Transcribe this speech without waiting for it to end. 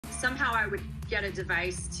somehow I would get a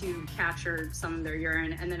device to capture some of their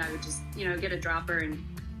urine, and then I would just, get a dropper and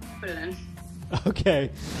put it in.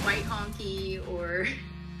 Okay. White honky or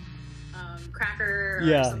cracker or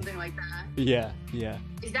Yeah. something like that. Yeah, yeah.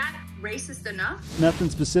 Is that racist enough? Nothing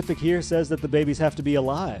specific here says that the babies have to be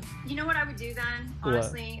alive. You know what I would do then?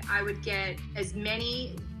 Honestly, what? I would get as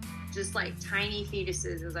many just like tiny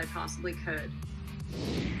fetuses as I possibly could.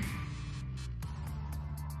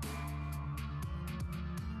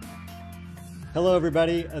 Hello,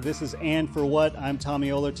 everybody. This is And For What. I'm Tommy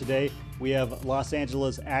Oler. Today, we have Los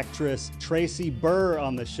Angeles actress Traci Burr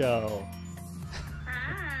on the show.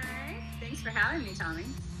 Hi. Thanks for having me, Tommy.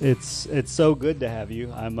 It's so good to have you.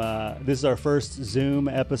 This is our first Zoom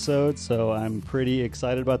episode, so I'm pretty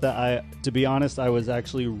excited about that. To be honest, I was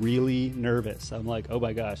actually really nervous. I'm like, oh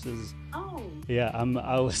my gosh, this is. Oh. Yeah,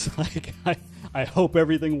 I was like, I hope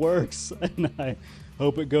everything works, and I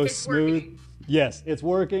hope it goes smooth. Working. Yes, it's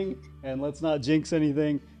working, and let's not jinx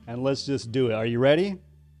anything, and let's just do it. Are you ready?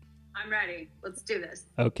 I'm ready. Let's do this.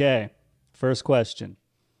 Okay, first question.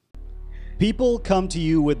 People come to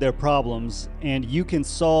you with their problems, and you can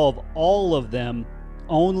solve all of them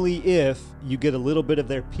only if you get a little bit of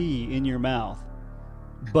their pee in your mouth.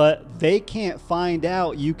 But they can't find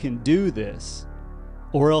out you can do this,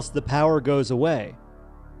 or else the power goes away.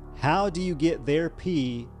 How do you get their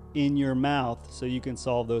pee in your mouth so you can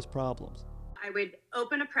solve those problems? I would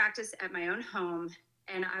open a practice at my own home,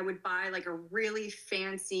 and I would buy like a really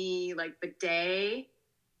fancy like bidet,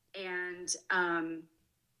 and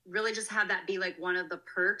really just have that be like one of the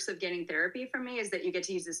perks of getting therapy from me, is that you get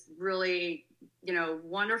to use this really,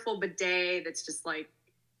 wonderful bidet that's just like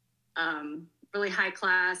really high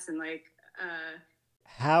class and like.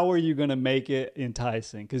 How are you going to make it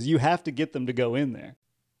enticing? Because you have to get them to go in there.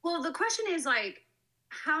 Well, the question is like,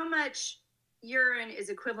 how much urine is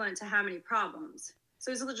equivalent to how many problems?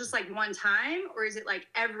 So is it just like one time, or is it like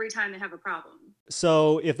every time they have a problem?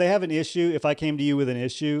 So if they have an issue, if I came to you with an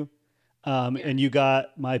issue, and you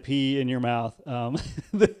got my pee in your mouth,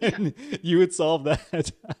 then you would solve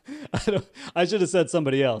that. I should have said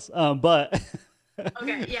somebody else, but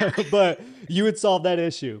okay, yeah. But you would solve that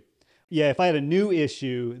issue. Yeah, if I had a new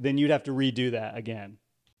issue, then you'd have to redo that again.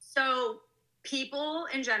 So people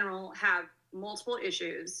in general have multiple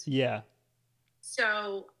issues. Yeah.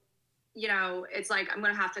 So, it's like I'm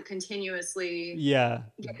going to have to continuously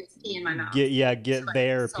get this pee in my mouth. Get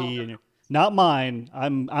their pee in your. Not mine.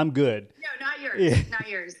 I'm good. No, not yours. Yeah. Not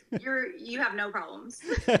yours. You have no problems.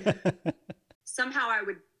 Somehow I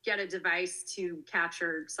would get a device to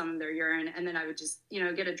capture some of their urine, and then I would just,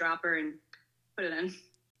 get a dropper and put it in.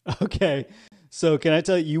 Okay. So can I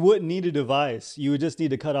tell you, you wouldn't need a device. You would just need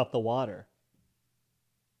to cut off the water.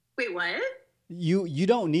 Wait, what? You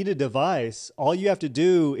don't need a device. All you have to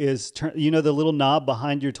do is turn, the little knob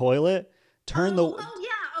behind your toilet, turn Oh,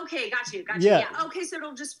 yeah. Okay. Got you. Yeah. Okay. So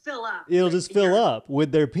it'll just fill up. It'll just fill up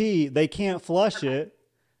with their pee. They can't flush it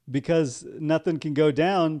because nothing can go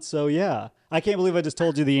down. So yeah, I can't believe I just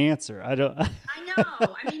told you the answer. I don't. I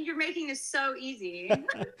know. I mean, you're making this so easy.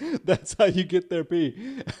 That's how you get their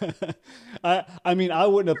pee. I mean, I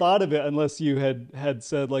wouldn't have thought of it unless you had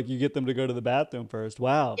said like you get them to go to the bathroom first.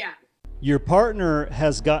 Wow. Yeah. Your partner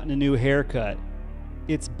has gotten a new haircut.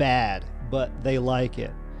 It's bad, but they like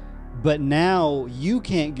it. But now you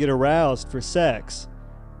can't get aroused for sex.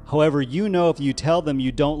 However, if you tell them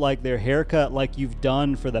you don't like their haircut like you've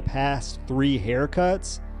done for the past 3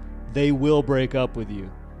 haircuts, they will break up with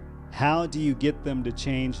you. How do you get them to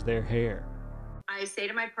change their hair? I say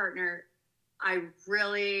to my partner, I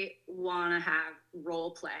really want to have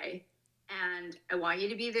role play. And I want you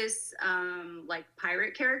to be this like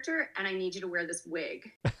pirate character, and I need you to wear this wig.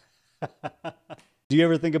 Do you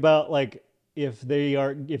ever think about like if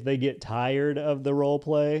they get tired of the role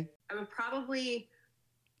play? I would probably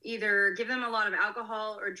either give them a lot of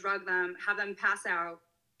alcohol or drug them, have them pass out,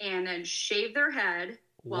 and then shave their head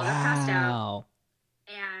while they're passed out,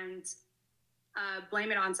 and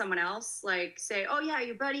blame it on someone else. Like say, oh yeah,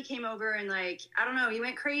 your buddy came over and like, I don't know, you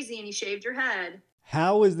went crazy and he shaved your head.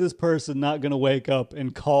 How is this person not going to wake up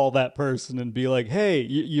and call that person and be like, hey,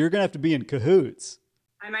 you're going to have to be in cahoots?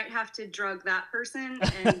 I might have to drug that person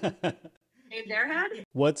and shave their head.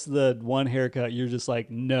 What's the one haircut you're just like,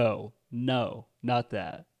 no, not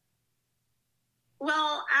that?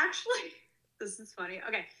 Well, actually, this is funny.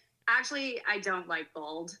 Okay. Actually, I don't like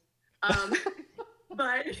bald.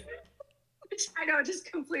 But which I know just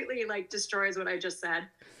completely like destroys what I just said.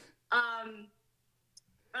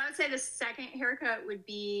 But I would say the second haircut would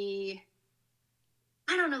be,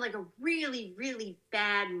 I don't know, like a really, really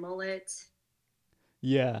bad mullet.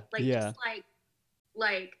 Yeah. Like yeah. just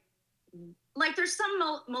like like there's some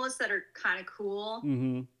mullets that are kind of cool,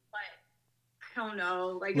 but I don't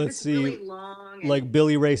know. Like Let's if it's see, really long, and, like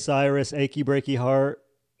Billy Ray Cyrus, "Achy Breaky Heart."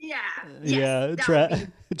 yeah, Yeah, yes, that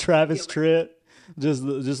would be Travis ideal. Tritt,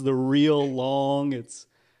 just the real long.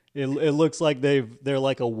 It looks like they're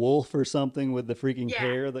like a wolf or something with the freaking Yeah.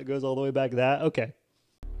 hair that goes all the way back. That okay.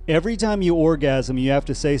 Every time you orgasm, you have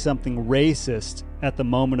to say something racist at the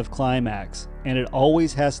moment of climax, and it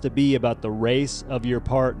always has to be about the race of your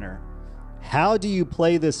partner. How do you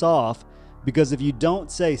play this off? Because if you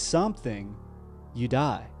don't say something, you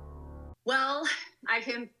die. Well, I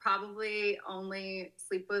can probably only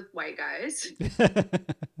sleep with white guys.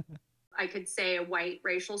 I could say a white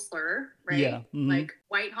racial slur, right? Yeah. Like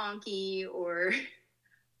white honky or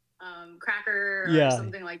cracker or Yeah.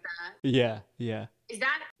 something like that. Yeah. Yeah. Is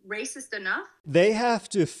that racist enough? They have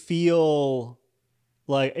to feel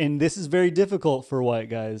like, and this is very difficult for white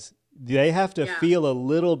guys, they have to feel a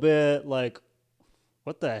little bit like,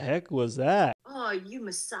 what the heck was that? Oh, you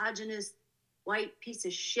misogynist white piece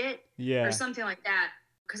of shit. Yeah. Or something like that.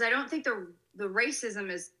 Because I don't think the racism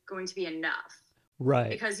is going to be enough.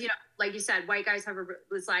 Right. Because, you know, like you said, white guys have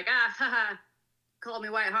it's like, haha, call me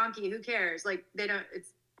white honky, who cares? Like, they're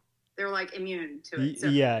like immune to it. So,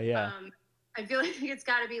 yeah. I feel like it's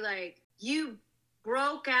got to be like, you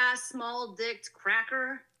broke ass small dicked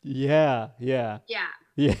cracker. Yeah.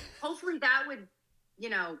 Hopefully that would, you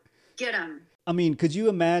know, get them. I mean, could you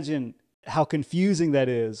imagine how confusing that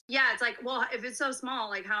is? Yeah, it's like, well, if it's so small,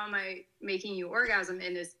 like, how am I making you orgasm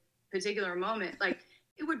in this particular moment? Like,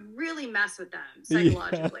 it would really mess with them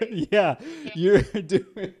psychologically. Yeah. You're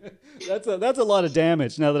doing that's a lot of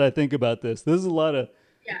damage. Now that I think about this, there's a lot of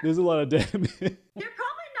damage. They're probably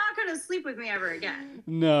not going to sleep with me ever again.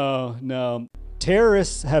 No.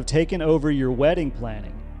 Terrorists have taken over your wedding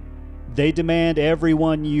planning. They demand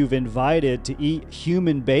everyone you've invited to eat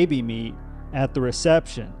human baby meat at the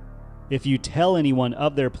reception. If you tell anyone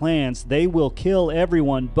of their plans, they will kill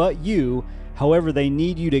everyone but you. However, they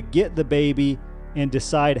need you to get the baby and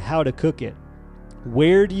decide how to cook it.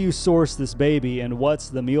 Where do you source this baby, and what's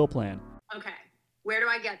the meal plan? Okay, where do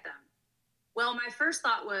I get them? Well, my first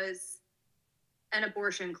thought was an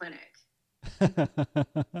abortion clinic.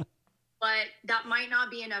 But that might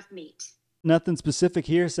not be enough meat. Nothing specific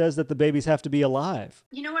here says that the babies have to be alive.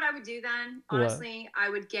 You know what I would do then? Honestly, I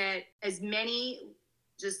would get as many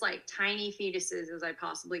just like tiny fetuses as I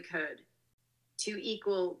possibly could to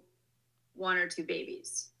equal 1 or 2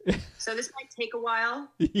 babies. So this might take a while.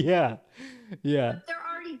 Yeah. But they're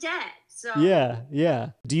already dead. So Yeah.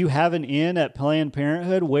 Do you have an in at Planned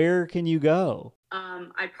Parenthood? Where can you go?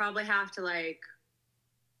 I'd probably have to like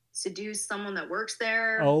seduce someone that works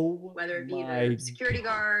there. Oh, whether it be the security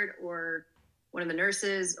guard or one of the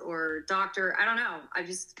nurses or doctor. I don't know. I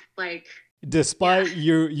just like. Despite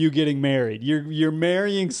you getting married, you're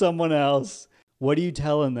marrying someone else. What are you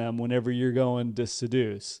telling them whenever you're going to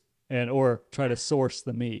seduce or try to source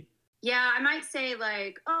the meat? Yeah, I might say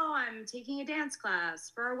like, oh, I'm taking a dance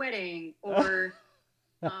class for our wedding, or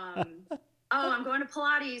oh, I'm going to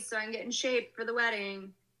Pilates so I can get in shape for the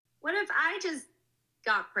wedding. What if I just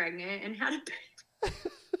got pregnant and had a baby?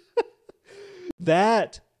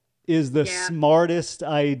 That is the smartest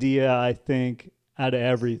idea, I think, out of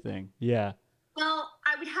everything. Yeah. Well,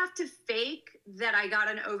 I would have to fake that I got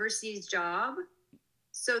an overseas job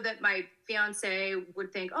so that my fiance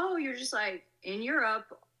would think, oh, you're just like in Europe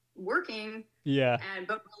working. Yeah.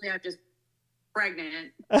 But really I'm just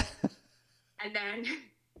pregnant. And then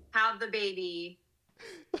have the baby,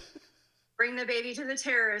 bring the baby to the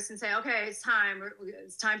terrace and say, okay, it's time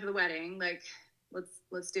for the wedding. Like,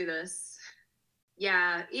 let's do this.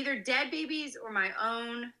 Yeah. Either dead babies or my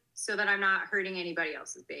own, so that I'm not hurting anybody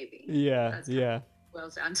else's baby. Yeah. That's kind of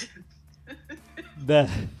boils down to. That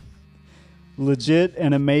legit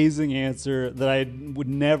and amazing answer that I would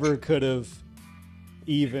never could have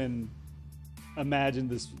even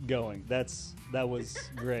imagined this going. That was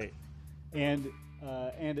great. And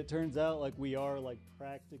it turns out like we are like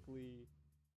practically